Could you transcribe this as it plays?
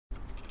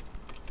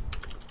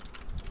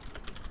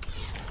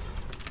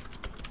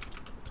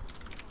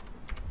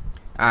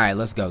Alright,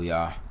 let's go,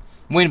 y'all.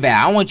 WinVal,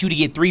 I want you to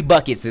get 3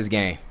 buckets this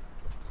game.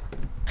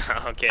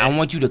 Okay. I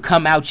want you to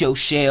come out your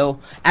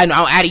shell, and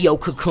out of your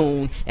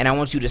cocoon, and I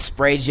want you to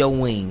spread your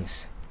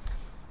wings.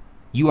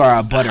 You are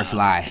a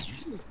butterfly.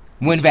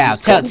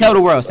 WinVal, tell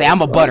the world, say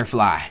I'm a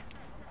butterfly.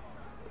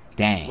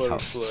 Dang.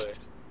 Butterfly.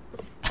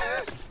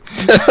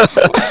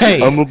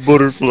 I'm a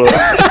butterfly.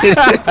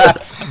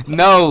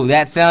 No,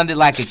 that sounded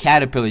like a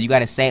caterpillar. You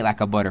gotta say it like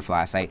a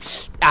butterfly. Say,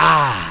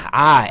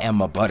 I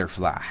am a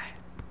butterfly.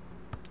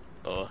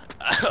 Oh.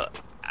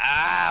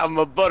 I'm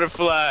a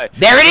butterfly.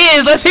 There it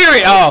is. Let's hear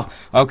it. Oh,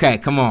 okay.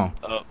 Come on.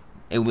 Oh.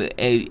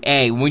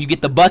 Hey, when you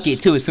get the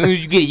bucket too, as soon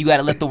as you get it, you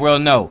gotta let the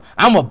world know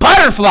I'm a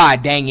butterfly.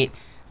 Dang it.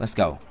 Let's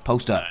go.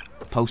 Post up.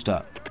 Post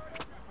up.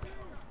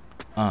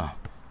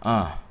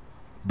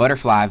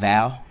 Butterfly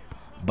Val.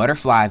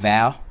 Butterfly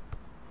Val.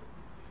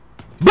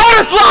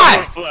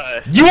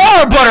 Butterfly! You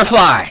are a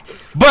butterfly.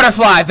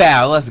 Butterfly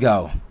Val. Let's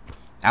go.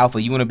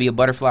 Alpha, you wanna be a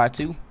butterfly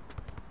too?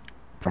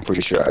 I'm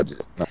pretty sure I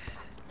did. No.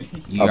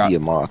 I'll I'll be a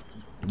moth.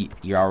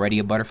 You're already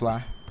a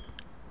butterfly?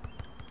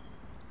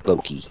 Low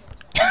key.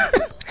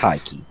 High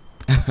key.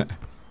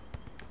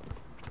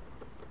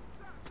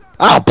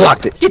 Ah,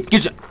 blocked it.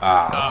 Get your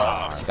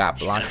got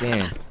blocked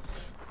in.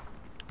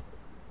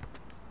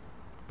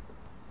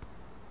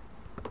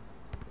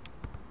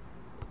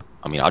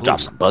 I mean, I'll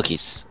drop some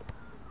buckets.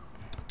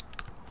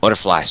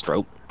 Butterfly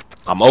stroke.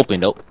 I'm open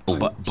though.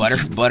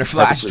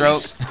 Butterfly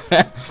stroke.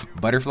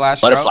 Butterfly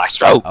stroke. Butterfly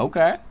stroke.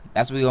 Okay,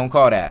 that's what we gonna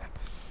call that.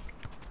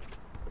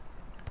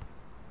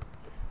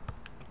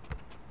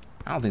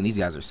 I don't think these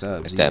guys are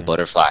subs. That's that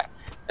butterfly.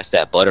 That's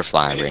that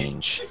butterfly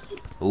range.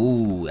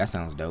 Ooh, that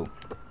sounds dope.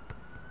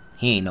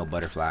 He ain't no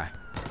butterfly.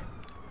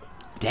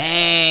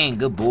 Dang,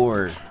 good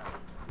board.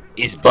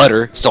 It's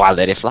butter, so I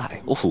let it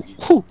fly. Ooh,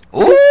 ooh.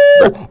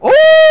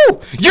 Ooh!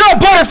 You're a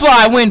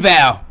butterfly,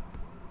 WinVal.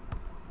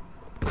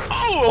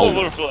 Oh,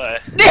 butterfly.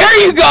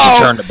 There you go.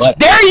 Turn the butter.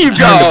 There you go.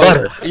 Turn the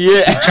butter.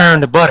 Yeah. Turn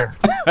the butter.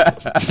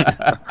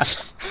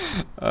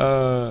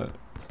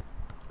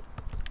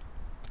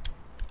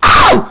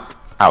 Ow!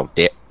 How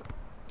dare?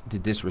 The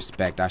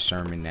disrespect, I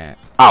Sherman that.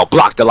 I'll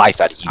block the life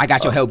out of you. I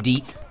got your help,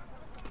 D.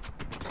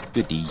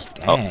 Good D.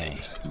 Dang.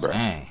 Bruh.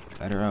 Dang.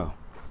 Better O.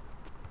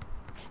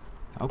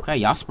 Okay,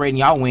 y'all spreading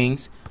y'all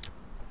wings.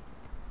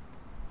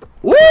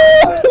 Woo!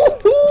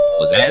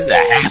 Was that the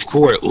half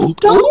court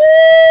oop?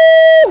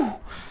 Ooh!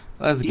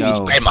 Let's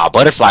go. Spread my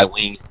butterfly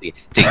wings to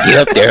get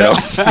up there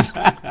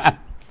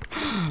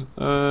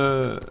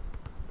though.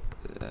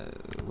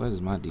 What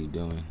is my dude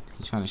doing?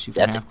 He's trying to shoot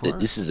from half court.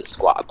 This is a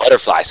squad,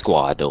 butterfly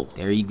squad though.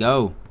 There you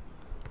go.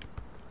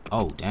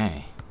 Oh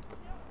dang.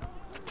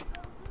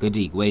 Good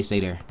D. Way to stay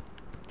there.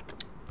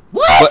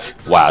 What?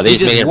 Wow, they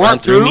just made it run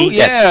through me.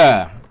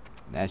 Yeah.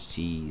 That's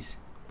cheese.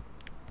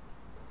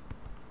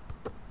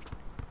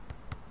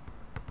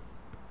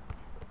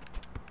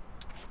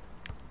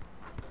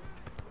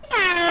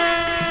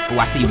 Oh,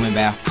 I see you,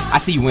 WinVal. I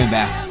see you,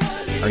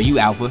 WinVal. Or you,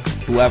 Alpha.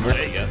 Whoever.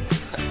 There you go.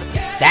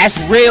 That's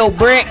real,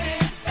 Brick.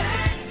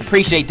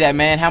 Appreciate that,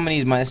 man. How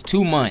many months?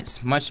 2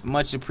 months.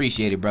 Much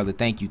appreciated, brother.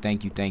 Thank you,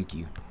 thank you, thank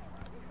you.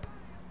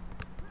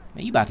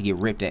 Man, you about to get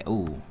ripped at.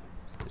 Ooh.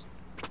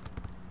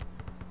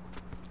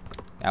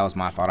 That was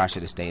my fault. I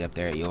should have stayed up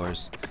there at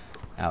yours.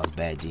 That was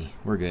bad, G.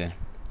 We're good.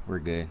 We're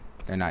good.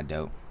 They're not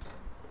dope.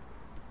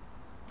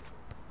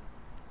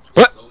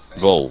 What?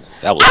 Whoa,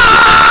 that was.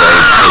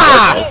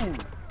 Ah!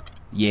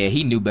 Yeah,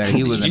 he knew better.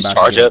 He wasn't about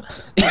charge to up.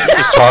 You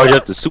just charge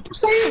up the Super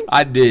Saiyan.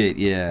 I did,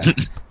 yeah.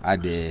 I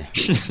did.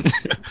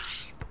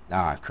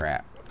 Ah,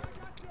 crap.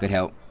 Good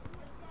help.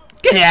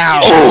 Get it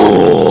out!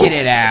 Oh. Get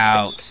it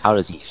out! How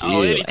does he feel?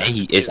 Oh, and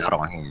he is out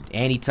on him.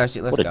 And he touched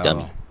it. Let's What a go.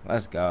 dummy.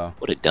 Let's go.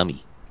 What a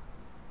dummy.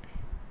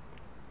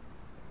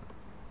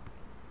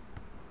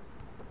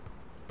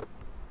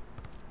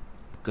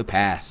 Good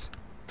pass.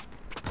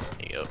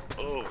 There you go.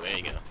 Oh, there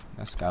you go.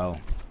 Let's go.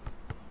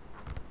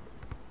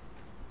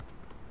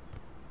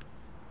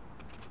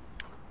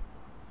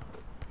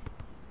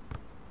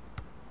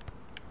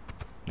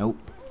 Nope.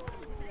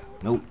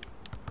 Nope.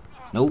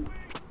 Nope.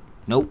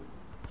 Nope.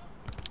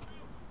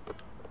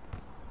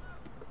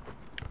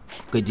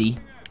 Good D.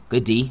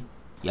 Good D.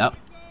 Yup.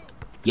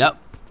 Yup.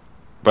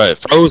 Bro, it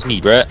froze me,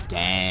 bro.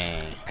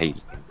 Dang. Hey,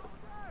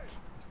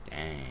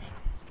 Dang.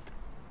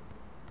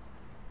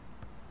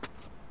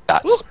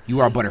 dots. You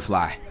are a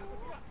butterfly.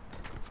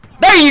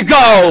 There you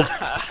go!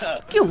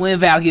 Get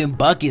WinVal getting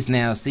buckets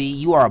now. See,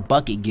 you are a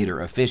bucket getter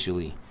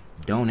officially.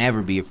 Don't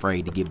ever be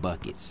afraid to get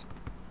buckets.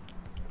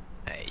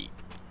 Hey.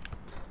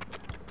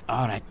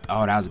 Oh, that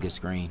was a good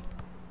screen.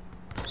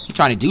 He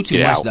trying to do too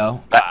Get much out.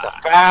 though. That's a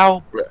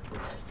foul, bro.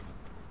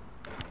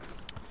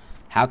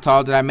 How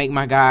tall did I make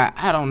my guy?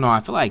 I don't know.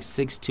 I feel like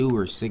 6'2"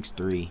 or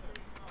 6'3".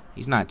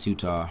 He's not too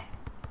tall.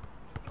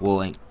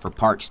 Well, ain't for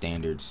park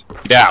standards.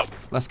 Get out.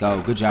 Let's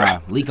go. Good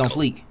job. Leak on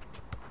fleek.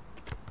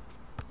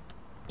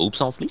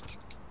 Oops on fleek.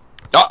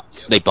 Oh,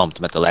 they bumped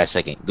him at the last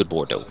second. Good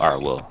board though.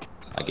 Alright, well,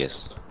 I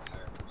guess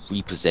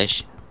free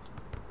possession.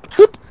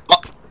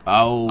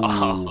 Oh.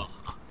 Oh.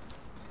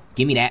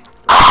 Give me that.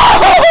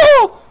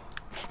 Oh!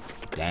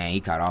 Dang,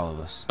 he caught all of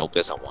us. Nope,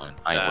 that's a 1.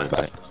 I ain't worried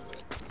about it.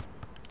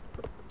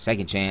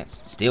 Second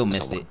chance. Still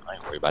missed it. I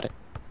ain't worried about it.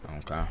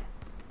 Okay.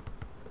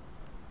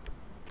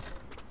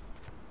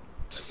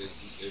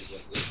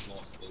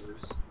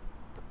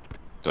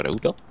 Go to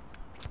Udo.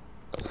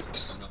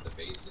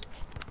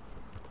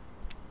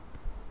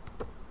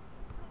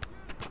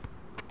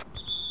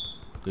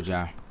 Good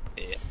job.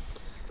 Yeah.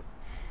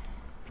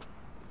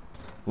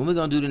 When we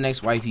gonna do the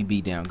next wifey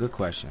beatdown? Good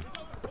question.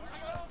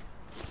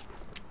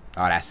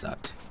 Oh, that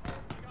sucked.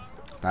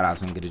 Thought I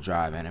was gonna get a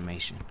drive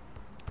animation.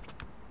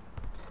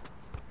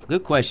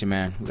 Good question,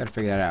 man. We gotta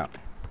figure that out.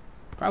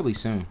 Probably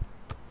soon.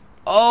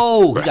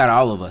 Oh, he got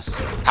all of us.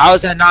 How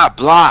is that not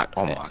blocked?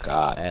 Oh my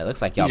god. Hey, it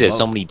looks like He y'all said both.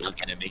 so many block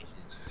animations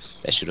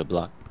that should have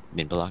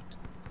been blocked.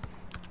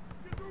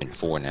 Been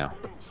 4 now.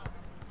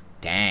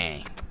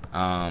 Dang.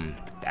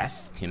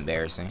 That's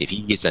embarrassing. If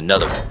he gets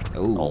another one,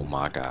 Ooh. oh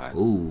my god.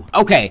 Ooh.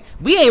 Okay,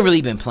 we ain't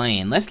really been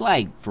playing. Let's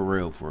like for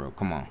real.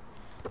 Come on.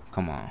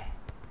 Come on.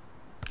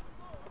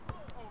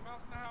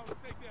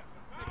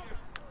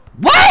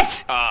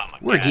 What? Oh my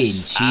We're gosh.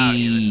 getting I don't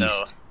even know.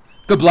 cheesed.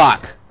 Good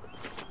block.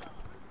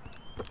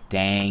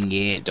 Dang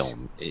it.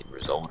 It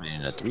resulted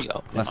in a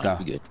 3-0. Let's go.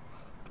 We good.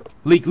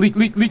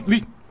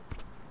 Leak.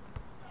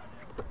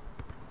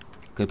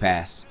 Good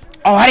pass.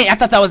 Oh, I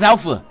thought that was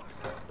alpha.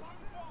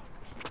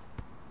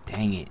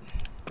 Dang it.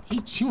 He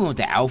chewing with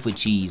the alpha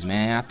cheese,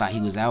 man. I thought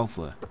he was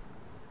alpha.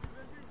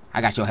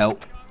 I got your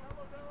help.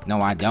 No,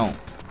 I don't.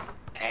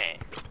 Dang.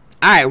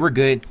 Alright, we're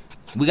good.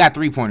 We got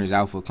 3-pointers,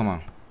 alpha. Come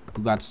on.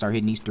 We about to start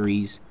hitting these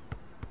threes.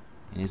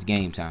 And it's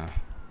game time.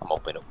 I'm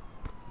open up.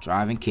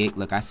 Drive and kick.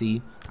 Look, I see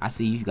you. I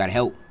see you. You gotta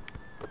help.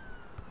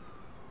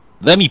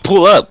 Let me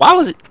pull up. Why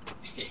was it?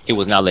 It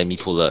was not letting me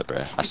pull up,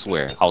 bro. I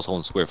swear. I was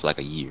holding square for like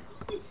a year.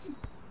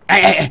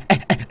 Hey.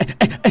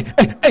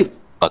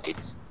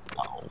 Buckets.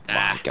 Oh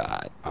my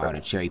god. Oh,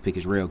 the cherry pick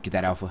is real. Get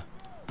that alpha.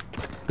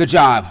 Good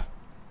job.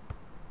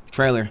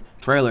 Trailer.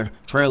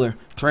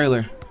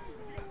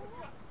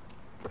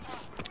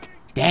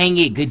 Dang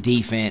it. Good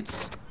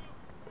defense.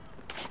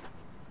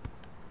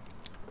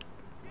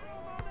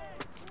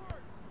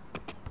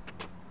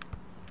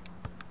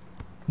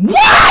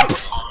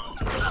 What?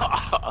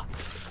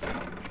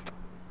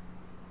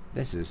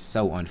 This is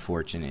so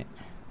unfortunate.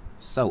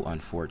 So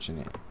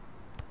unfortunate.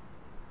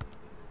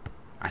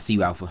 I see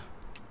you, alpha.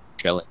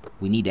 Trailing.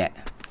 We need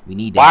that. We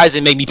need that. Why does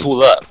it make me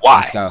pull up? Why?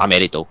 Let's go. I'm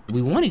at it though.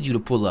 We wanted you to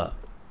pull up.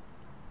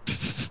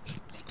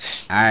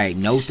 Alright,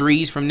 no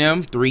threes from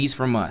them, threes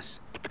from us.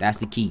 That's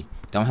the key.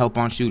 Don't help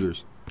on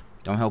shooters.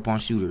 Don't help on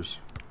shooters.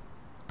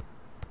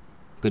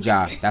 Good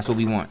job. That's what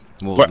we want.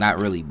 Well, What? not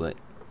really, but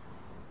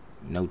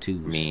no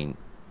twos. I mean,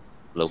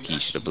 low-key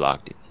should have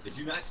blocked it. Did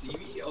you not see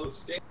me? Oh,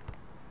 stay.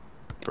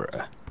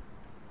 Bruh.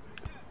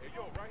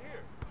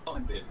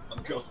 I'm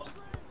gone.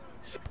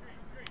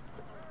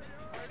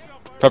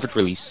 Perfect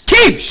release.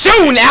 Keep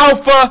shooting,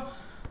 alpha!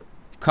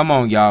 Come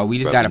on, y'all. We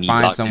just Bro, gotta we need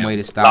find lockdown. some way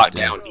to stop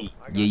them. Lockdown.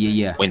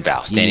 Yeah. Win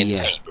Val. Stand in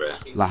Yeah. paint, bruh.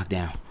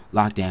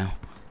 Lockdown.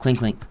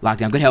 Clink.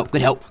 Lockdown. Good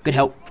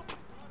help.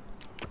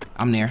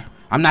 I'm there.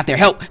 I'm not there.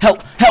 Help!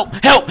 Help!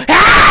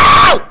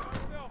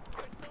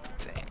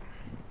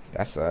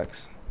 That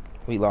sucks.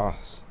 We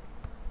lost.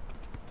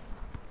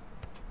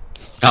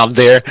 I'm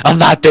there. I'm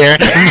not there.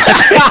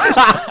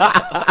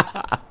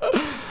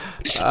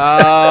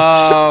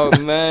 Oh,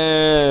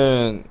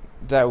 man.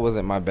 That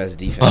wasn't my best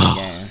defense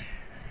game.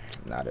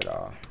 Not at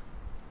all.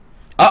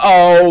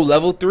 Uh-oh.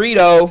 Level 3,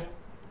 though.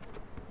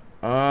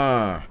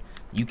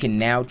 You can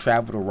now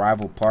travel to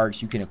rival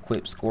parks. You can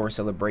equip score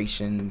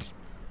celebrations.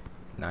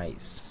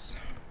 Nice.